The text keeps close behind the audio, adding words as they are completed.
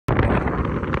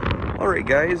Alright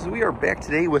guys, we are back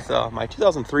today with my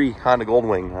 2003 Honda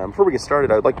Goldwing. Before we get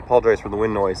started, I would like to apologize for the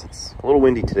wind noise. It's a little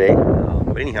windy today,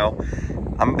 but anyhow,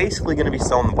 I'm basically going to be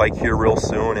selling the bike here real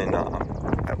soon. And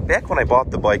back when I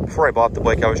bought the bike, before I bought the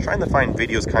bike, I was trying to find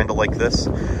videos kind of like this.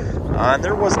 And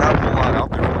there was not a whole lot out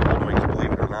there for the Goldwings,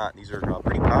 believe it or not. These are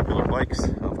pretty popular bikes.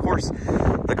 Of course,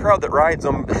 the crowd that rides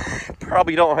them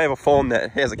probably don't have a phone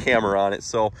that has a camera on it,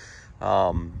 so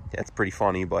that's pretty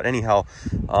funny. But anyhow,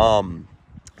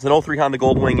 it's an 03 Honda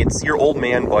Goldwing. It's your old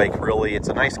man bike, really. It's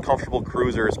a nice, comfortable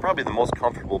cruiser. It's probably the most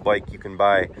comfortable bike you can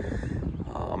buy.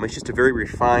 It's just a very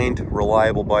refined,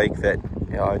 reliable bike that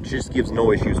just gives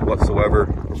no issues whatsoever.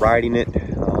 Riding it,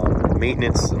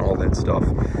 maintenance, and all that stuff.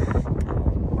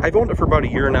 I've owned it for about a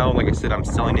year now. Like I said, I'm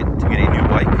selling it to get a new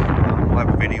bike. We'll have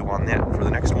a video on that for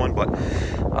the next one. But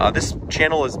this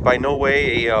channel is by no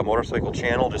way a motorcycle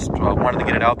channel. Just wanted to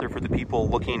get it out there for the people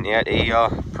looking at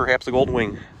perhaps a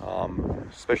Goldwing.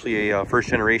 Especially a first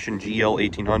generation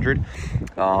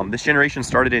GL1800. This generation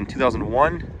started in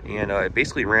 2001 and it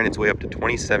basically ran its way up to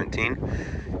 2017.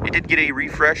 It did get a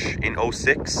refresh in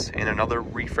 06 and another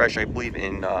refresh, I believe,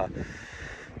 in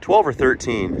 12 or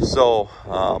 13. So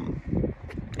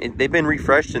they've been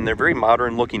refreshed and they're very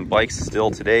modern looking bikes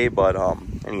still today. But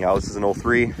anyhow, this is an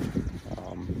 03.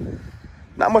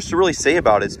 Not much to really say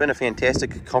about it. It's been a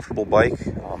fantastic, comfortable bike.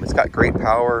 It's got great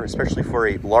power, especially for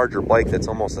a larger bike that's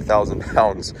almost 1,000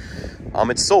 pounds.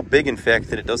 It's so big, in fact,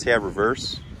 that it does have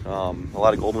reverse. A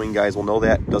lot of Goldwing guys will know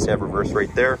that. It does have reverse right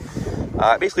there.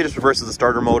 It basically just reverses the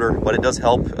starter motor, but it does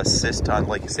help assist on,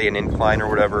 like, say, an incline or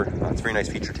whatever. It's a very nice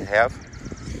feature to have.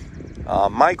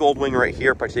 My Goldwing right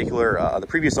here in particular, the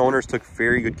previous owners took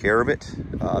very good care of it.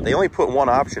 They only put one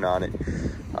option on it,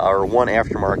 or one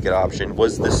aftermarket option,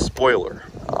 was this spoiler.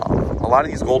 A lot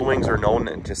of these Goldwings are known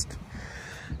and just,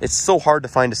 it's so hard to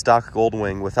find a stock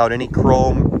Goldwing without any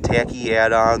chrome, tacky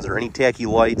add-ons, or any tacky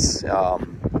lights.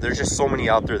 There's just so many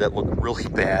out there that look really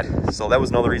bad. So that was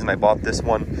another reason I bought this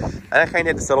one. And I kind of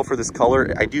had to settle for this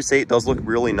color. I do say it does look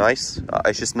really nice.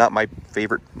 It's just not my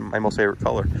favorite, my most favorite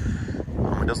color.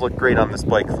 It does look great on this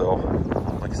bike though.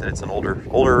 Like I said, it's an older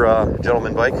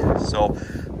gentleman bike. So,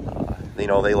 you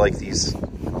know, they like these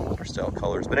older style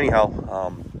colors. But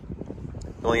anyhow,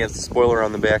 it only has the spoiler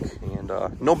on the back and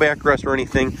no backrest or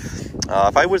anything.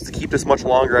 If I was to keep this much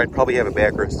longer, I'd probably have a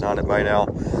backrest on it by now.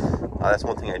 That's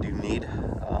one thing I do need.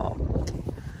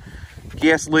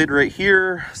 Gas lid right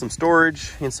here, some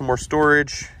storage and some more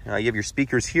storage. You have your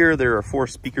speakers here. There are 4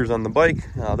 speakers on the bike.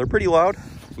 They're pretty loud.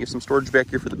 You have some storage back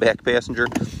here for the back passenger.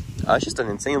 It's just an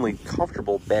insanely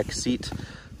comfortable back seat.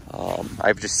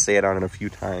 I've just sat on it a few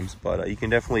times, but you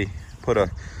can definitely put a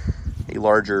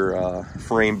larger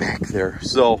frame back there.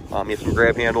 So you have some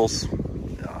grab handles,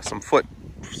 some foot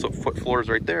floors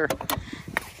right there,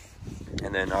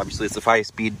 and then obviously it's a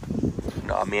 5-speed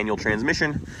manual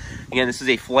transmission. Again, this is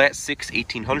a flat 6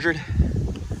 1800. You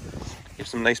have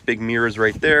some nice big mirrors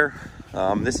right there.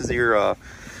 This is your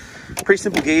pretty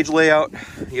simple gauge layout.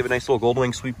 You have a nice little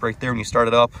Goldwing sweep right there when you start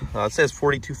it up. It says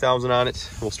 42,000 on it.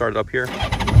 We'll start it up here.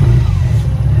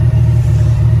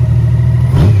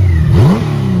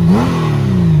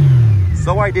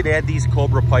 So I did add these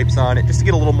Cobra pipes on it just to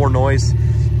get a little more noise.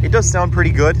 It does sound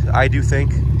pretty good, I do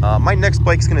think. My next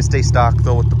bike's gonna stay stock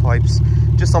though with the pipes.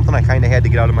 Just something I kind of had to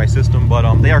get out of my system, but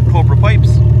they are Cobra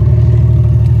pipes.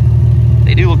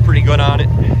 They do look pretty good on it.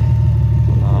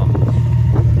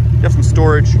 Got some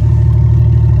storage.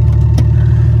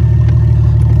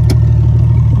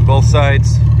 Both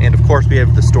sides, and of course we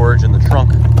have the storage in the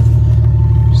trunk.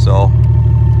 So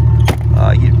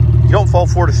you don't fall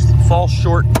short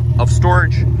of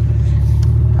storage.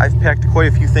 I've packed quite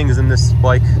a few things in this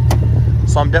bike,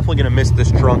 so I'm definitely gonna miss this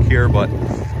trunk here, but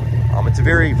it's a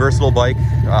very versatile bike.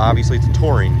 Obviously it's a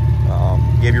touring.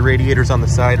 You have your radiators on the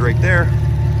side right there.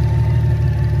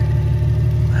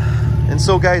 And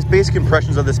so guys, basic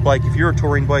impressions of this bike. If you're a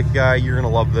touring bike guy, you're gonna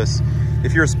love this.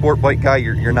 If you're a sport bike guy,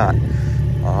 you're not.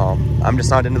 I'm just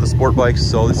not into the sport bikes,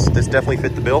 so this definitely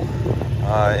fit the bill.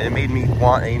 It made me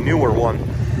want a newer one,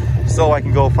 so I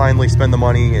can go finally spend the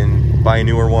money and buy a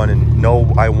newer one and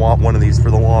know I want one of these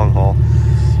for the long haul.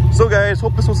 So guys,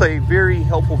 hope this was a very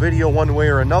helpful video one way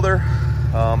or another.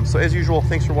 So as usual,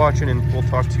 thanks for watching, and we'll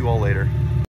talk to you all later.